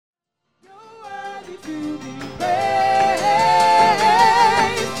to be praised.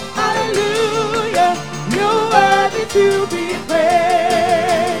 Hallelujah, you're worthy to be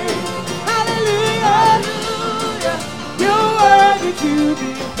praised. Hallelujah, hallelujah, you're worthy to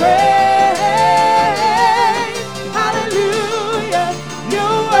be praised. Hallelujah,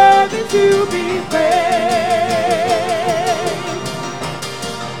 you're worthy to be praised.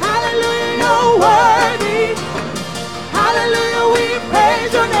 Hallelujah, you're worthy. Hallelujah, we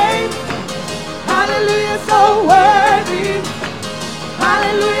praise your name. Hallelujah, so worthy.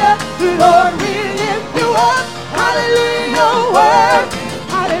 Hallelujah, Lord, we lift you up. Hallelujah, you're worthy.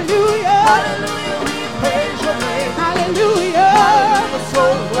 Hallelujah, hallelujah, we praise your name. Hallelujah, hallelujah, so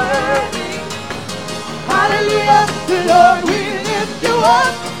worthy. Hallelujah, Lord, we lift you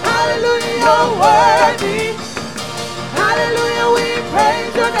up. Hallelujah, you're worthy. Hallelujah, we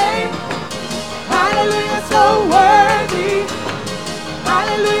praise your name. Hallelujah, so worthy.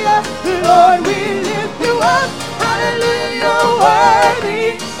 Hallelujah, Lord, we lift you up. Hallelujah, you're worthy.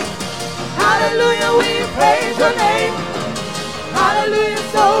 Hallelujah, we praise your name. Hallelujah,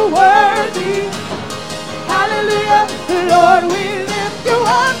 so worthy. Hallelujah, Lord, we lift you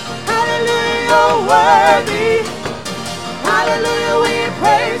up. Hallelujah, you're worthy. Hallelujah, we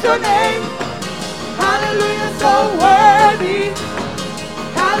praise your name. Hallelujah, so worthy.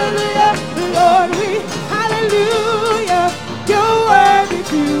 Hallelujah, Lord, we, hallelujah, you're worthy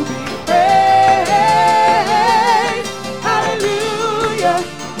to be praised. Hallelujah,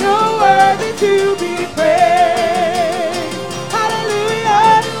 you're worthy to be praised.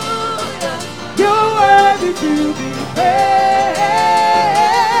 Hallelujah, you're worthy to be praised.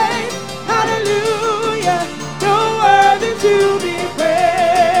 Hallelujah, you're worthy to be praised.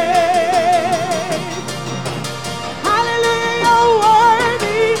 Hallelujah, you're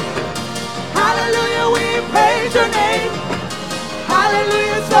worthy. Hallelujah, we praise your name.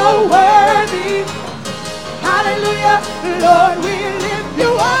 Hallelujah, so worthy. Hallelujah, Lord, we lift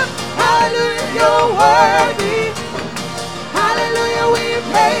you up. Hallelujah, you're worthy. Hallelujah, we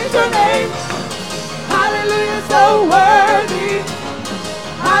praise your name. Hallelujah, so worthy.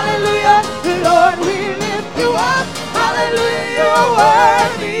 Hallelujah, Lord, we lift you up. Hallelujah, you're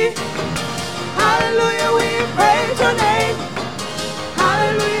worthy. Hallelujah, we praise your name.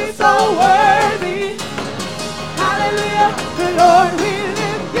 Hallelujah, so worthy. Hallelujah, Lord, we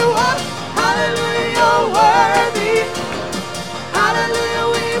lift you up. Hallelujah, you're worthy. Hallelujah,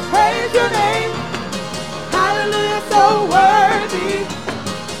 we praise your name. Hallelujah, so worthy.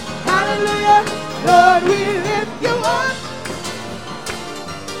 Hallelujah, Lord, we lift you up.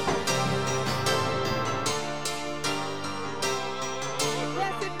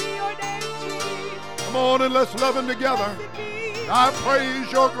 Blessed be your name, Jesus. Come on and let's love him together. I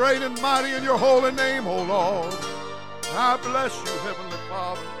praise your great and mighty and your holy name, O Lord. I bless you, Heavenly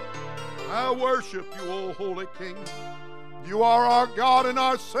Father. I worship you, O Holy King. You are our God and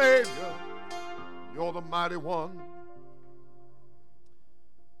our Savior. You're the mighty one.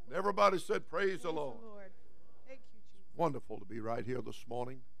 And everybody said, praise the Lord. Thank you, Jesus. Wonderful to be right here this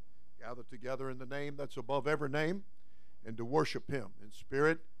morning, gathered together in the name that's above every name, and to worship him in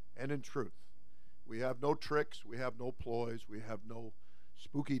spirit and in truth. We have no tricks, we have no ploys, we have no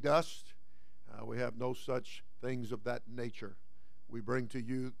spooky dust, we have no such things of that nature. We bring to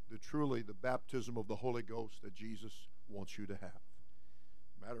you truly the baptism of the Holy Ghost that Jesus wants you to have.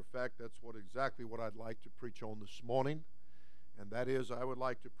 Matter of fact, that's exactly what I'd like to preach on this morning, and that is I would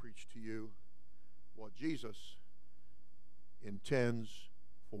like to preach to you what Jesus intends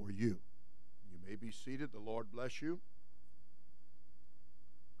for you. You may be seated. The Lord bless you.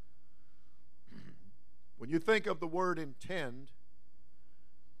 When you think of the word intend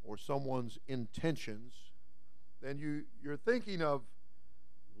or someone's intentions, then you're thinking of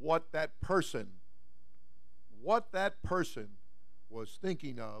what that person was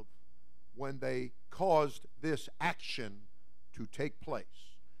thinking of when they caused this action to take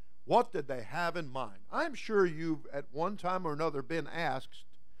place. What did they have in mind? I'm sure you've at one time or another been asked,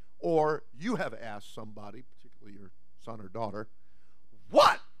 or you have asked somebody, particularly your son or daughter,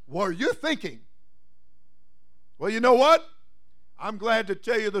 what were you thinking? Well, you know what? I'm glad to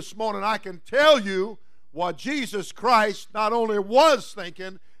tell you this morning I can tell you what Jesus Christ not only was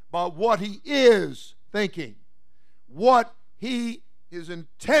thinking, but what he is thinking. What he is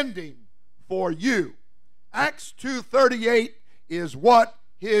intending for you. Acts 2:38 is what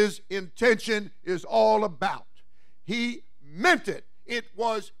his intention is all about. He meant it. It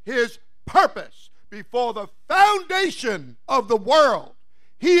was his purpose before the foundation of the world.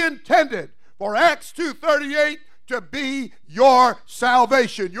 He intended for Acts 2:38 to be your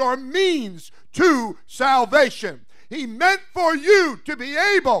salvation, your means to salvation. He meant for you to be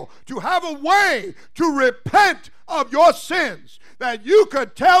able to have a way to repent of your sins, that you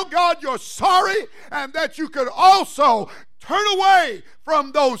could tell God you're sorry, and that you could also turn away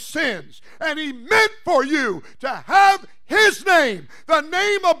from those sins. And He meant for you to have His name, the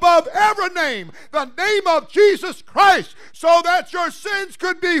name above every name, the name of Jesus Christ, so that your sins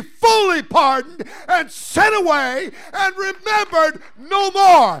could be fully pardoned and sent away and remembered no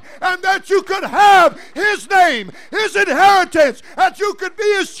more, and that you could have His name, His inheritance, that you could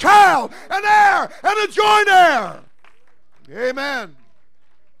be His child, an heir, and a joint heir. Amen.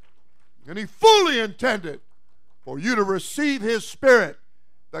 And He fully intended for you to receive His Spirit,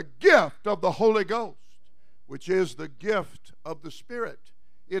 the gift of the Holy Ghost, which is the gift of the Spirit.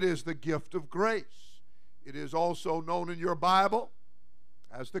 It is the gift of grace. It is also known in your Bible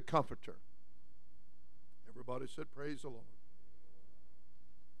as the Comforter. Everybody said, praise the Lord.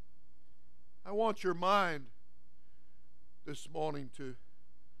 I want your mind this morning to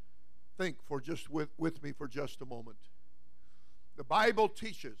think with me for just a moment. The Bible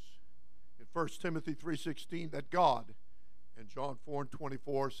teaches in 1 Timothy 3:16 that God, and John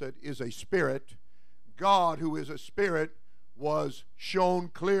 4:24 said, is a spirit. God, who is a spirit, was shown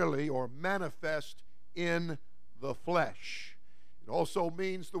clearly or manifest in the flesh. It also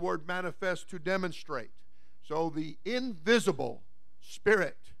means the word manifest, to demonstrate. So the invisible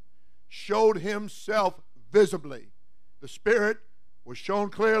Spirit showed Himself visibly. The Spirit was shown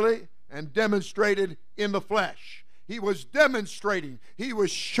clearly and demonstrated in the flesh. He was demonstrating, He was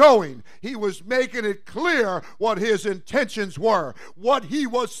showing, He was making it clear what His intentions were, what He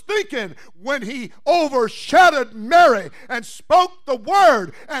was thinking when He overshadowed Mary and spoke the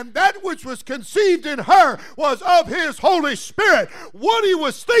word, and that which was conceived in her was of His Holy Spirit. What He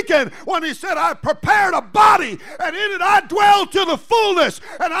was thinking when He said, I prepared a body, and in it I dwell to the fullness,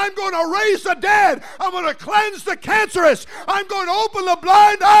 and I'm going to raise the dead, I'm going to cleanse the cancerous, I'm going to open the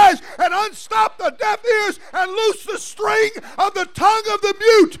blind eyes and unstop the deaf ears and loose the string of the tongue of the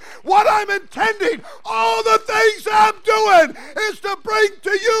mute. What I'm intending, all the things I'm doing, is to bring to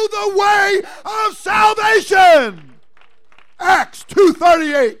you the way of salvation. Acts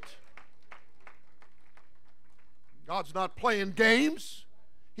 2:38. God's not playing games.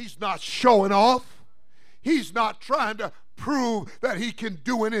 He's not showing off. He's not trying to prove that He can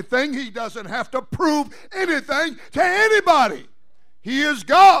do anything. He doesn't have to prove anything to anybody. He is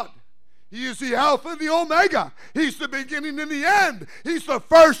God. He is the Alpha and the Omega. He's the beginning and the end. He's the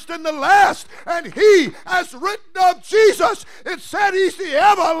first and the last. And He, as written of Jesus, it said He's the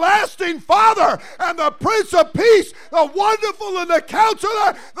everlasting Father and the Prince of Peace, the Wonderful and the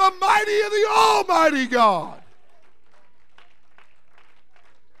Counselor, the Mighty and the Almighty God.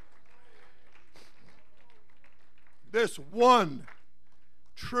 This one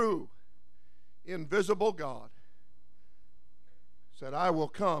true, invisible God said, I will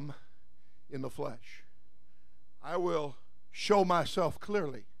come in the flesh. I will show myself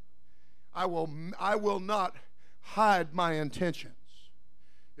clearly. I will not hide my intentions.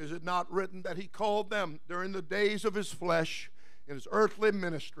 Is it not written that He called them during the days of His flesh in His earthly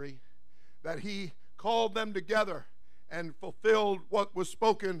ministry, that He called them together and fulfilled what was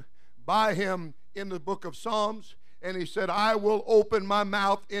spoken by Him in the book of Psalms? And He said, I will open my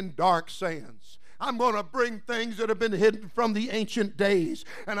mouth in dark sayings. I'm going to bring things that have been hidden from the ancient days,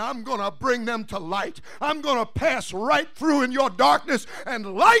 and I'm going to bring them to light. I'm going to pass right through in your darkness,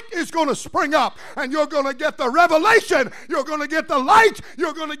 and light is going to spring up, and you're going to get the revelation. You're going to get the light.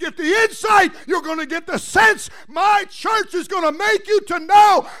 You're going to get the insight. You're going to get the sense. My church is going to make you to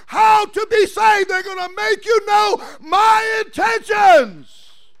know how to be saved. They're going to make you know my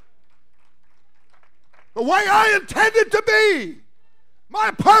intentions, the way I intended to be,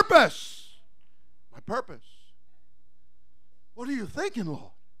 my purpose. Purpose. What are you thinking,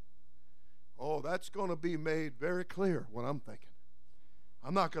 Lord? Oh, that's going to be made very clear what I'm thinking.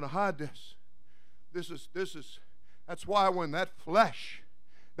 I'm not going to hide this. That's why when that flesh,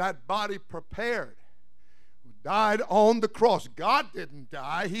 that body prepared, died on the cross, God didn't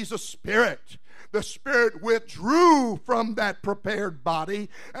die. He's a spirit. The Spirit withdrew from that prepared body,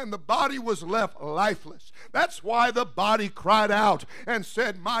 and the body was left lifeless. That's why the body cried out and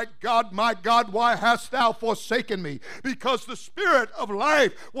said, my God, why hast thou forsaken me? Because the Spirit of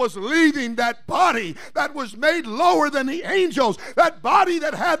life was leaving that body that was made lower than the angels, that body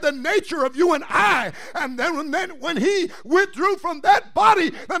that had the nature of you and I. And then when He withdrew from that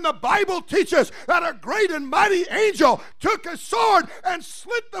body, then the Bible teaches that a great and mighty angel took a sword and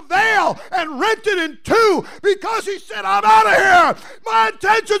slit the veil and rent it in two, because He said, I'm out of here. My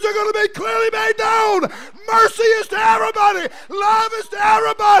intentions are going to be clearly made known. Mercy is to everybody. Love is to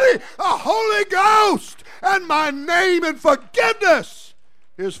everybody. The Holy Ghost and my name and forgiveness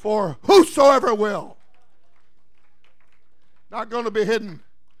is for whosoever will. Not going to be hidden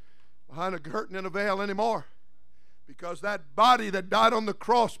behind a curtain and a veil anymore, because that body that died on the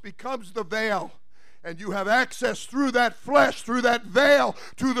cross becomes the veil, and you have access through that flesh, through that veil,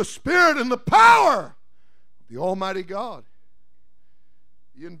 to the Spirit and the power of the Almighty God.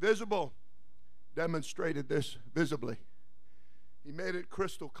 The invisible demonstrated this visibly. He made it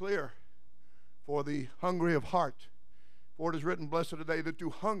crystal clear for the hungry of heart. For it is written, blessed are they that do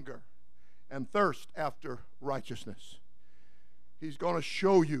hunger and thirst after righteousness. He's going to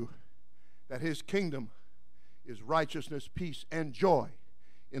show you that his kingdom is righteousness, peace, and joy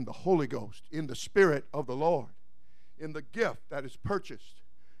in the Holy Ghost, in the Spirit of the Lord, in the gift that is purchased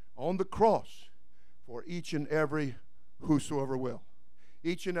on the cross for each and every whosoever will.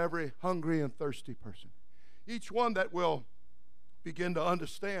 Each and every hungry and thirsty person. Each one that will begin to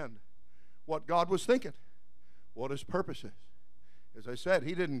understand what God was thinking, what his purpose is. As I said,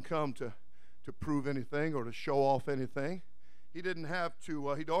 he didn't come to prove anything or to show off anything. He didn't have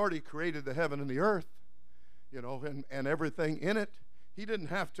to, he'd already created the heaven and the earth, and everything in it. He didn't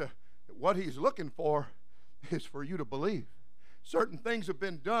have to, what he's looking for is for you to believe. Certain things have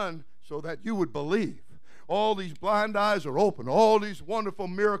been done so that you would believe. All these blind eyes are open. All these wonderful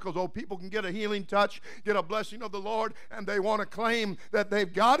miracles. Oh, people can get a healing touch, get a blessing of the Lord, and they want to claim that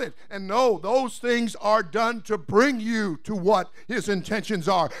they've got it. And no, those things are done to bring you to what his intentions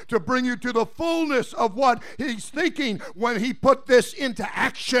are, to bring you to the fullness of what he's thinking when he put this into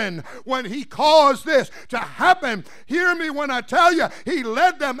action, when he caused this to happen. Hear me when I tell you, he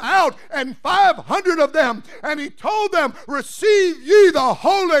led them out, and 500 of them, and he told them, receive ye the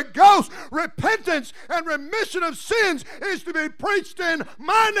Holy Ghost. Repentance and remission of sins is to be preached in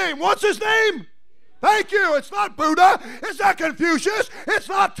my name. What's his name? Thank you. It's not Buddha. It's not Confucius. It's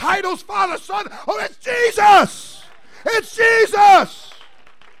not titles, Father, Son. Oh, it's Jesus. It's Jesus.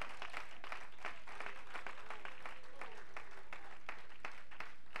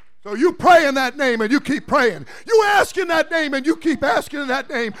 So you pray in that name and you keep praying. You ask in that name and you keep asking in that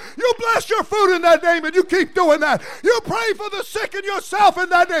name. You bless your food in that name and you keep doing that. You pray for the sick and yourself in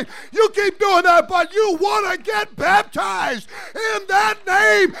that name. You keep doing that, but you want to get baptized in that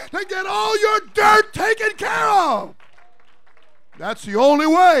name to get all your dirt taken care of. That's the only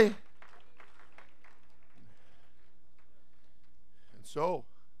way. And so,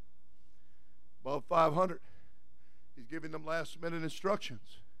 above 500, he's giving them last-minute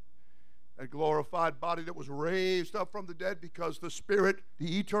instructions. A glorified body that was raised up from the dead because the Spirit,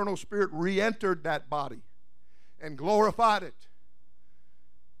 the eternal Spirit, re-entered that body and glorified it.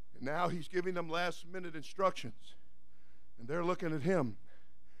 And now he's giving them last-minute instructions. And they're looking at him.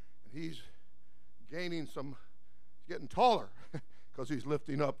 And he's getting taller because he's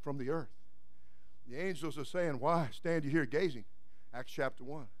lifting up from the earth. The angels are saying, why stand you here gazing? Acts chapter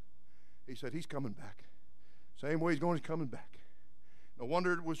 1. He said, he's coming back. Same way he's going, he's coming back. No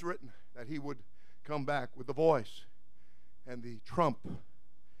wonder it was written that he would come back with the voice and the trump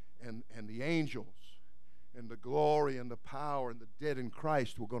and the angels and the glory and the power, and the dead in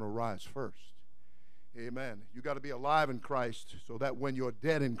Christ were going to rise first. Amen. You got to be alive in Christ so that when you're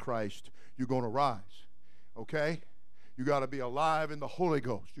dead in Christ, you're going to rise. Okay? You got to be alive in the Holy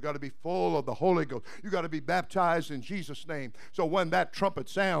Ghost. You got to be full of the Holy Ghost. You got to be baptized in Jesus' name. So when that trumpet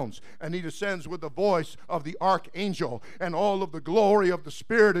sounds and he descends with the voice of the archangel and all of the glory of the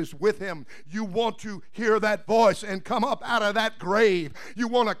Spirit is with him, you want to hear that voice and come up out of that grave. You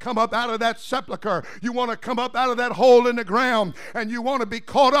want to come up out of that sepulcher. You want to come up out of that hole in the ground, and you want to be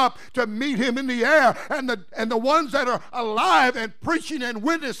caught up to meet him in the air. And the ones that are alive and preaching and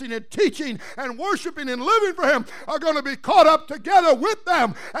witnessing and teaching and worshiping and living for him are going to be caught up together with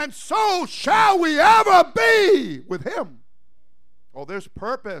them, and so shall we ever be with him. Oh, there's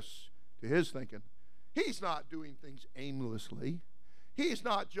purpose to his thinking. He's not doing things aimlessly. He's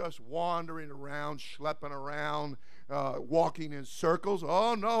not just wandering around, schlepping around, walking in circles.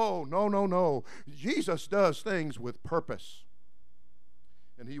 Oh, no. Jesus does things with purpose,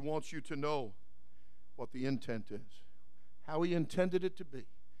 and he wants you to know what the intent is, how he intended it to be.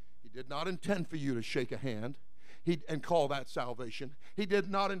 He did not intend for you to shake a hand and call that salvation. He did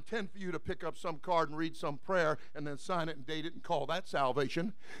not intend for you to pick up some card and read some prayer and then sign it and date it and call that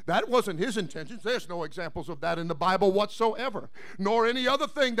salvation. That wasn't his intentions. There's no examples of that in the Bible whatsoever, nor any other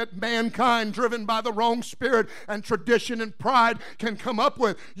thing that mankind, driven by the wrong spirit and tradition and pride, can come up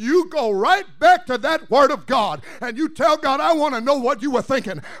with. You go right back to that Word of God and you tell God, I want to know what you were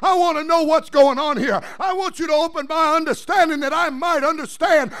thinking. I want to know what's going on here. I want you to open my understanding that I might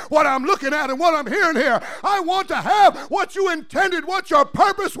understand what I'm looking at and what I'm hearing here. I want to have what you intended, what your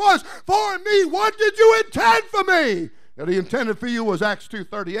purpose was for me. What did you intend for me? That he intended for you was Acts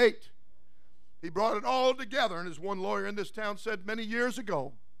 2:38. He brought it all together. And as one lawyer in this town said many years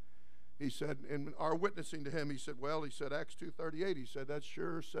ago, he said, in our witnessing to him, he said, Acts 2:38, he said, that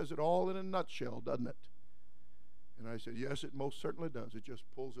sure says it all in a nutshell, doesn't it? And I said, yes, it most certainly does. It just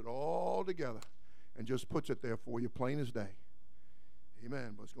pulls it all together and just puts it there for you, plain as day.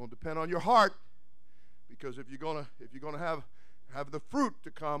 Amen. But it's going to depend on your heart, because if you're going to have the fruit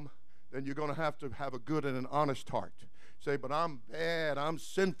to come, then you're going to have a good and an honest heart. Say, but I'm bad, I'm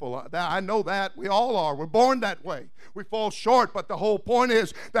sinful. I know that. We all are. We're born that way. We fall short, but the whole point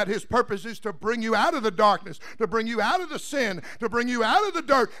is that his purpose is to bring you out of the darkness, to bring you out of the sin, to bring you out of the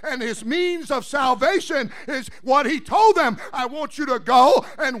dirt. And his means of salvation is what he told them. I want you to go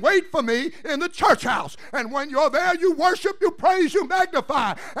and wait for me in the church house. And when you're there, you worship, you praise, you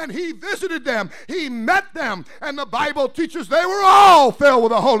magnify. And he visited them. He met them. And the Bible teaches they were all filled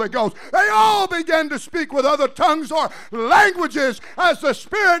with the Holy Ghost. They all began to speak with other tongues or languages as the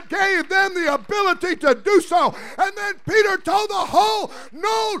Spirit gave them the ability to do so. And then Peter told the whole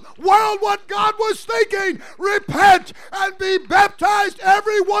known world what God was thinking. Repent and be baptized,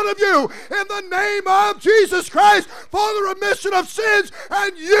 every one of you, in the name of Jesus Christ for the remission of sins,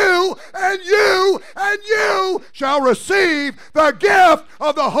 and you shall receive the gift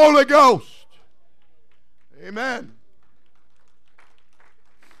of the Holy Ghost. Amen.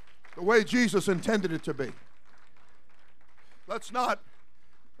 The way Jesus intended it to be. Let's not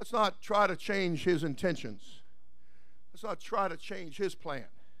try to change his intentions. Let's not try to change his plan.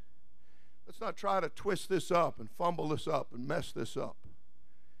 Let's not try to twist this up and fumble this up and mess this up.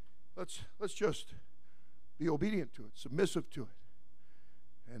 Let's just be obedient to it, submissive to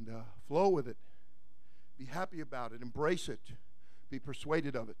it, and flow with it. Be happy about it. Embrace it. Be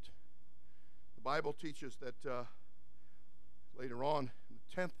persuaded of it. The Bible teaches that later on in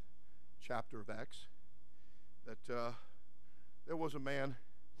the 10th chapter of Acts, that there was a man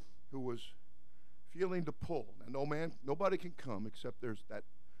who was feeling the pull. Now, nobody can come except there's that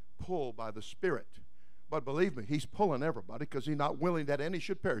pull by the Spirit. But believe me, he's pulling everybody, because he's not willing that any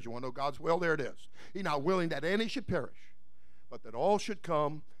should perish. You want to know God's will? There it is. He's not willing that any should perish, but that all should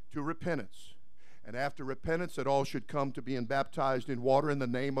come to repentance. And after repentance, that all should come to being baptized in water in the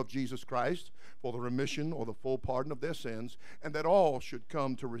name of Jesus Christ for the remission or the full pardon of their sins, and that all should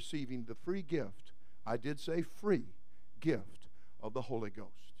come to receiving the free gift. I did say free gift of the Holy Ghost.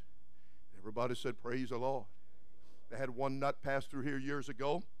 Everybody said, praise the Lord. They had one nut pass through here years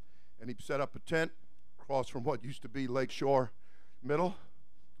ago, and he set up a tent across from what used to be Lakeshore Middle.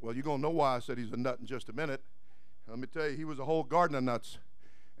 Well, you're going to know why I said he's a nut in just a minute. Let me tell you, he was a whole garden of nuts,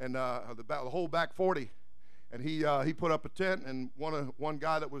 and the whole back 40. And he put up a tent, and one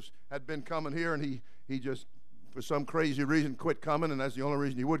guy that had been coming here, and he just, for some crazy reason, quit coming, and that's the only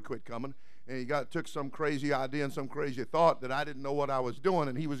reason he would quit coming. And he took some crazy idea and some crazy thought that I didn't know what I was doing,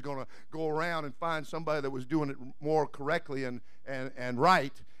 and he was going to go around and find somebody that was doing it more correctly and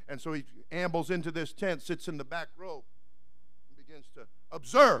right. And so he ambles into this tent, sits in the back row, and begins to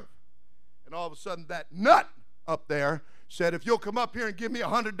observe. And all of a sudden, that nut up there said, if you'll come up here and give me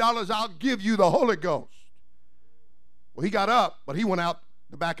 $100, I'll give you the Holy Ghost. Well, he got up, but he went out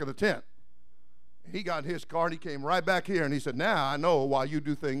the back of the tent. He got in his car, and he came right back here, and he said, now I know why you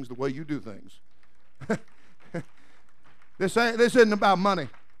do things the way you do things. This isn't about money.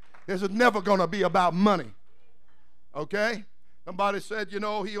 This is never going to be about money. Okay? Somebody said,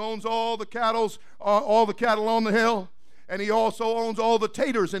 he owns all the cattle on the hill, and he also owns all the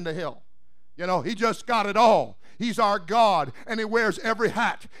taters in the hill. He just got it all. He's our God, and he wears every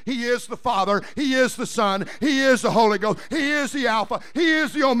hat. He is the Father. He is the Son. He is the Holy Ghost. He is the Alpha. He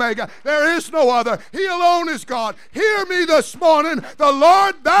is the Omega. There is no other. He alone is God. Hear me this morning. The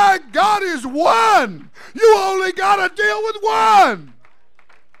Lord thy God is one. You only got to deal with one.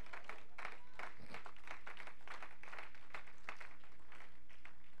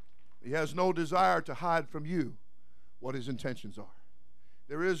 He has no desire to hide from you what his intentions are.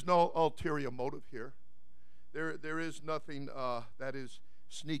 There is no ulterior motive here. There is nothing that is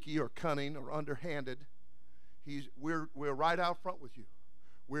sneaky or cunning or underhanded. We're right out front with you.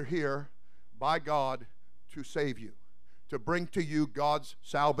 We're here by God to save you, to bring to you God's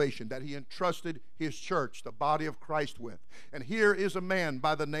salvation that he entrusted his church, the body of Christ, with. And here is a man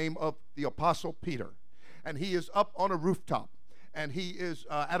by the name of the Apostle Peter, and he is up on a rooftop, and he is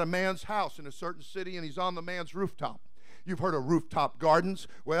at a man's house in a certain city, and he's on the man's rooftop. You've heard of rooftop gardens.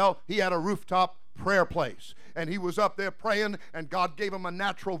 Well, he had a rooftop prayer place. And he was up there praying, and God gave him a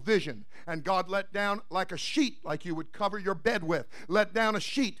natural vision. And God let down like a sheet, like you would cover your bed with, let down a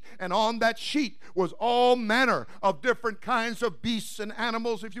sheet. And on that sheet was all manner of different kinds of beasts and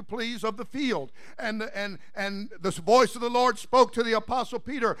animals, if you please, of the field. And the voice of the Lord spoke to the Apostle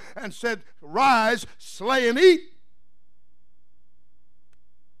Peter and said, "Rise, slay and eat."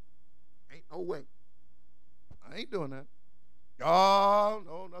 Ain't no way. I ain't doing that. Oh,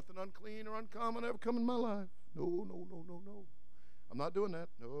 no, nothing unclean or uncommon ever come in my life. No, no, no, no, no. I'm not doing that.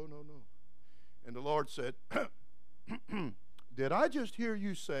 No, no, no. And the Lord said, did I just hear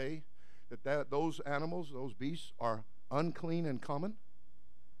you say that those animals, those beasts, are unclean and common?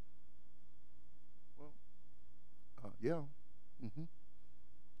 Well, yeah. Mm-hmm.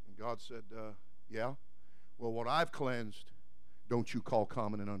 And God said, yeah. Well, what I've cleansed, don't you call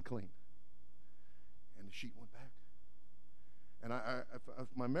common and unclean. And the sheet went back. And if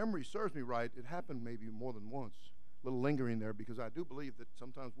my memory serves me right, it happened maybe more than once. A little lingering there, because I do believe that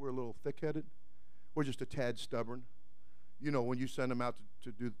sometimes we're a little thick-headed. We're just a tad stubborn. You know, when you send them out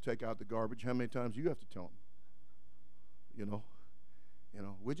to take out the garbage, how many times do you have to tell them? You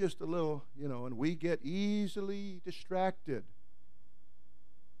know, we're just a little, and we get easily distracted.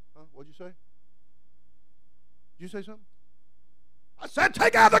 Huh? What'd you say? Did you say something? I said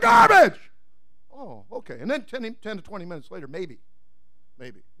take out the garbage! Oh, okay. And then 10 to 20 minutes later, maybe,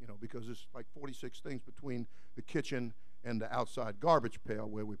 because there's like 46 things between the kitchen and the outside garbage pail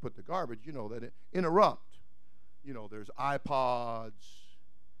where we put the garbage, that it interrupt. There's iPods,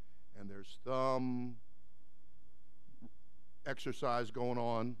 and there's thumb exercise going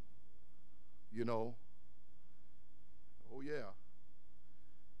on, Oh, yeah.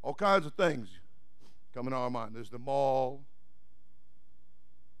 All kinds of things coming to our mind. There's the mall.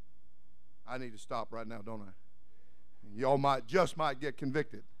 I need to stop right now, don't I? Y'all might get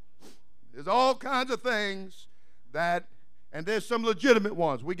convicted. There's all kinds of things and there's some legitimate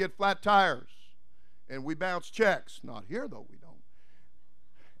ones. We get flat tires, and we bounce checks. Not here, though, we don't.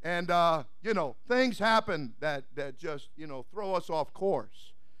 And, things happen that just, throw us off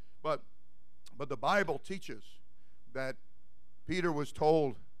course. But the Bible teaches that Peter was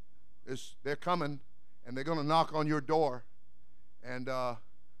told, they're coming, and they're going to knock on your door, and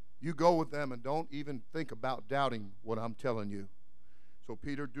you go with them and don't even think about doubting what I'm telling you. So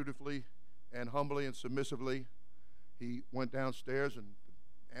Peter dutifully and humbly and submissively, he went downstairs and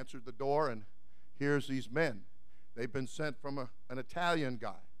answered the door, and here's these men. They've been sent from an Italian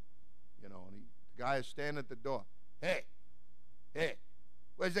guy, and the guy is standing at the door. Hey,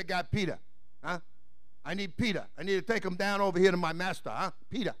 where's that guy Peter? Huh? I need Peter. I need to take him down over here to my master, huh?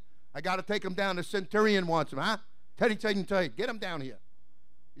 Peter, I got to take him down. The centurion wants him, huh? Teddy, get him down here.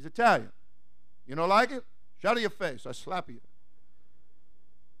 He's Italian. You don't like it? Shut your face. I slap you.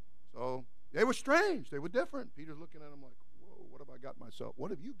 So they were strange. They were different. Peter's looking at them like, whoa, what have I got myself? What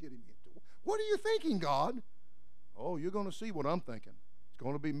have you getting me into? What are you thinking, God? Oh, you're going to see what I'm thinking. It's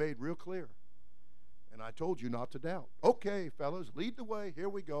going to be made real clear. And I told you not to doubt. Okay, fellas, lead the way. Here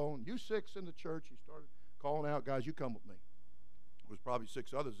we go. And you 6 in the church, he started calling out, guys, you come with me. There was probably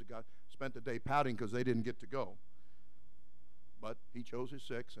 6 others that spent the day pouting because they didn't get to go. But he chose his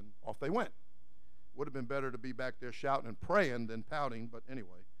 6, and off they went. Would have been better to be back there shouting and praying than pouting, but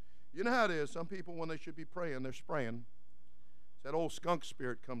anyway. You know how it is. Some people, when they should be praying, they're spraying. That old skunk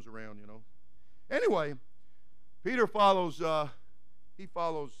spirit comes around, Anyway, Peter follows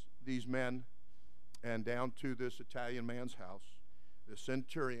these men and down to this Italian man's house, this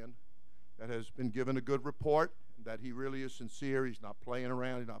centurion that has been given a good report, that he really is sincere. He's not playing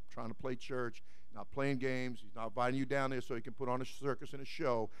around. He's not trying to play church. Not playing games. He's not inviting you down there so he can put on a circus and a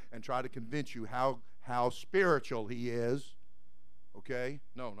show and try to convince you how spiritual he is. Okay?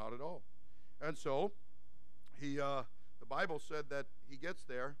 No, not at all. And so the Bible said that he gets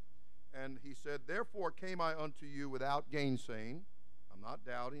there, and he said, therefore came I unto you without gainsaying. I'm not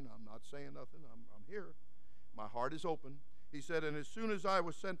doubting. I'm not saying nothing. I'm here. My heart is open. He said, and as soon as I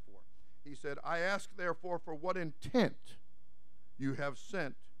was sent for, he said, I ask therefore for what intent you have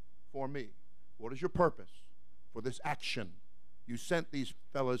sent for me. What is your purpose for this action? You sent these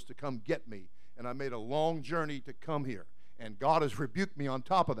fellas to come get me, and I made a long journey to come here. And God has rebuked me on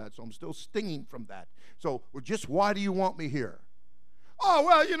top of that, so I'm still stinging from that. So just why do you want me here? Oh,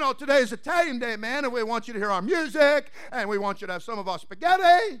 well, today's Italian Day, man, and we want you to hear our music, and we want you to have some of our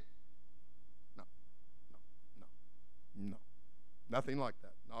spaghetti. No. Nothing like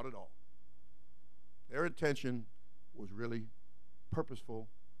that. Not at all. Their intention was really purposeful,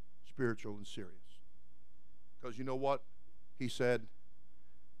 spiritual, and serious. Because you know what he said?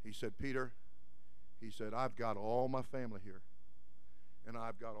 He said, Peter, he said, I've got all my family here. And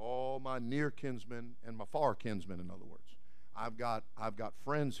I've got all my near kinsmen and my far kinsmen, in other words. I've got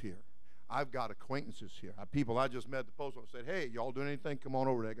friends here. I've got acquaintances here. People I just met at the post office said, hey, y'all doing anything? Come on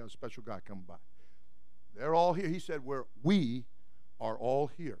over there. I got a special guy coming by. They're all here. He said, we are all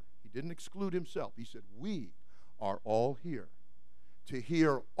here. He didn't exclude himself. He said, we are all here to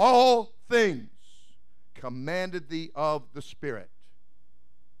hear all things commanded thee of the Spirit.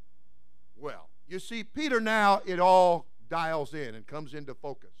 Well, you see, Peter now, it all dials in and comes into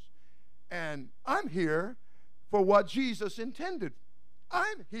focus. And I'm here for what Jesus intended.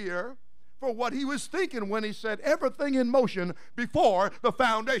 I'm here for what he was thinking when he said everything in motion before the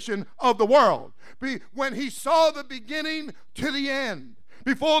foundation of the world. When he saw the beginning to the end.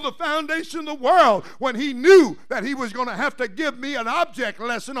 Before the foundation of the world, when he knew that he was going to have to give me an object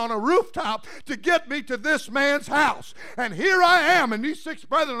lesson on a rooftop to get me to this man's house. And here I am, and these 6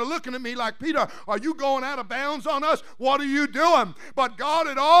 brethren are looking at me like, Peter, are you going out of bounds on us? What are you doing? But God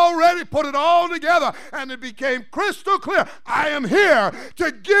had already put it all together, and it became crystal clear. I am here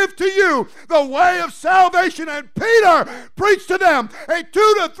to give to you the way of salvation. And Peter preached to them a 2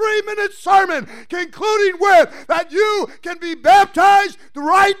 to 3 minute sermon, concluding with that you can be baptized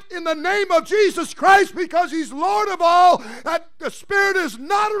right in the name of Jesus Christ because he's Lord of all, that the Spirit is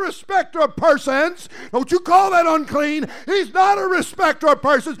not a respecter of persons. Don't you call that unclean. He's not a respecter of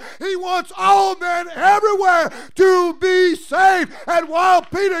persons. He wants all men everywhere to be saved. And while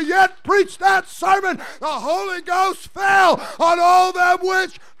Peter yet preached that sermon, the Holy Ghost fell on all them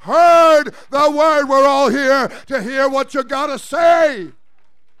which heard the word. We're all here to hear what you got to say.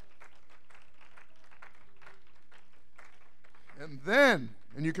 And then,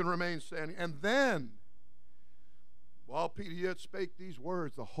 and you can remain standing, and then, while Peter yet spake these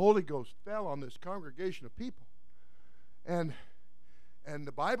words, the Holy Ghost fell on this congregation of people. And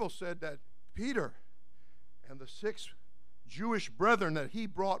the Bible said that Peter and the 6 Jewish brethren that he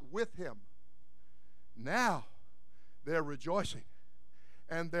brought with him, now they're rejoicing.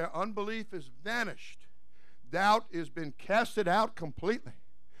 And their unbelief is vanished. Doubt has been casted out completely.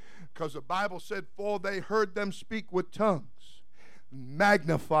 Because the Bible said, for they heard them speak with tongues,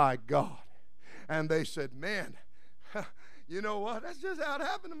 magnify God. And they said, man, you know what? That's just how it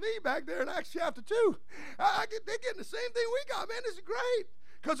happened to me back there in Acts chapter 2. They're getting the same thing we got, man. This is great.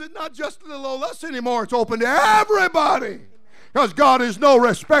 Because it's not just little us anymore. It's open to everybody. Because God is no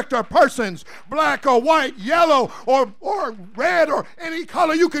respecter of persons, black or white, yellow or red or any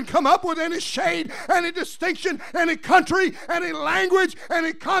color. You can come up with any shade, any distinction, any country, any language,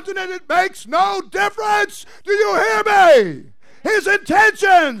 any continent. It makes no difference. Do you hear me? His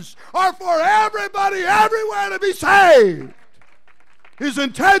intentions are for everybody everywhere to be saved. His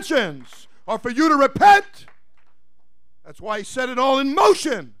intentions are for you to repent. That's why he set it all in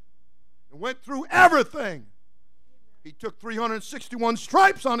motion and went through everything. He took 361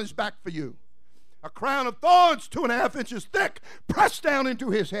 stripes on his back for you. A crown of thorns 2.5 inches thick pressed down into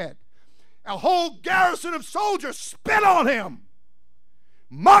his head. A whole garrison of soldiers spit on him,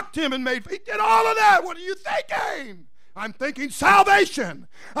 mocked him, and he did all of that. What are you thinking? I'm thinking salvation.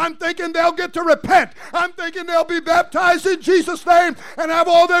 I'm thinking they'll get to repent. I'm thinking they'll be baptized in Jesus' name and have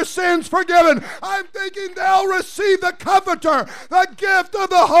all their sins forgiven. I'm thinking they'll receive the Comforter, the gift of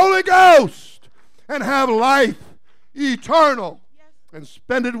the Holy Ghost, and have life eternal, and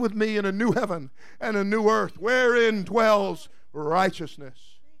spend it with me in a new heaven and a new earth wherein dwells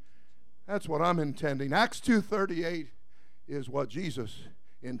righteousness. That's what I'm intending. Acts 2:38 is what Jesus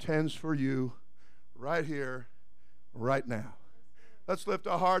intends for you right here, right now. Let's lift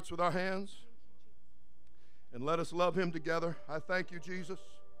our hearts with our hands and let us love him together. I thank you, Jesus.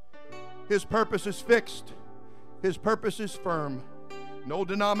 His purpose is fixed. His purpose is firm. No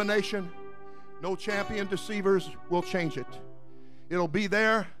denomination, no champion deceivers will change it. It'll be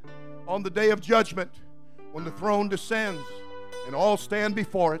there on the day of judgment when the throne descends and all stand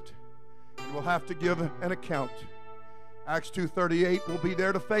before it. You will have to give an account. Acts 2:38 will be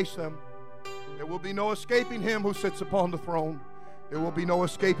there to face them. There will be no escaping him who sits upon the throne. There will be no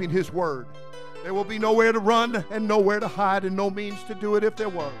escaping his word. There will be nowhere to run and nowhere to hide and no means to do it if there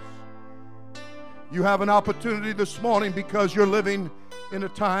was. You have an opportunity this morning because you're living in a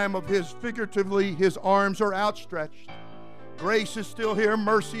time of figuratively, his arms are outstretched. Grace is still here.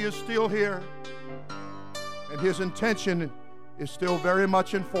 Mercy is still here. And his intention is still very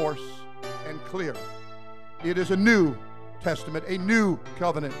much in force and clear. It is a new testament, a new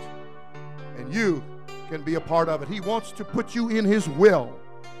covenant. And you can be a part of it. He wants to put you in his will.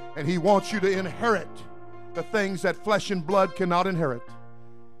 And he wants you to inherit the things that flesh and blood cannot inherit.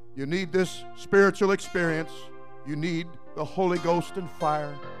 You need this spiritual experience. You need the Holy Ghost and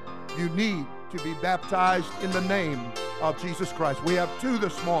fire. You need to be baptized in the name of Jesus Christ. We have two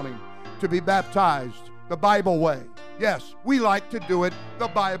this morning to be baptized the Bible way. Yes, we like to do it the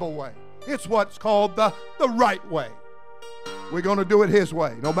Bible way. It's what's called the right way. We're going to do it His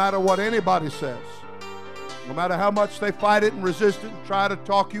way, no matter what anybody says. No matter how much they fight it and resist it and try to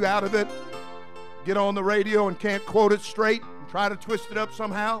talk you out of it, get on the radio and can't quote it straight and try to twist it up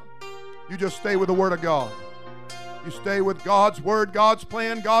somehow, you just stay with the Word of God. You stay with God's Word, God's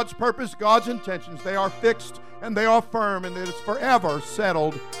plan, God's purpose, God's intentions. They are fixed and they are firm, and it's forever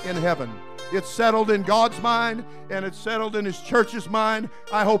settled in heaven. It's settled in God's mind, and it's settled in His church's mind.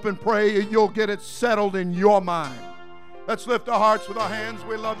 I hope and pray you'll get it settled in your mind. Let's lift our hearts with our hands.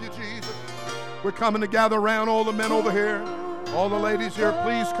 We love you, Jesus. We're coming to gather around all the men over here, all the ladies here.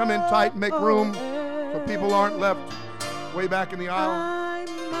 Please come in tight and make room so people aren't left way back in the aisle.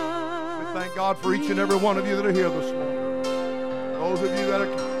 We thank God for each and every one of you that are here this morning. Those of you that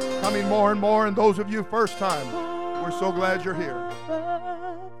are coming more and more, and those of you first time, we're so glad you're here.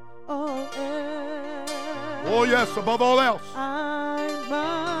 Oh yes, above all else.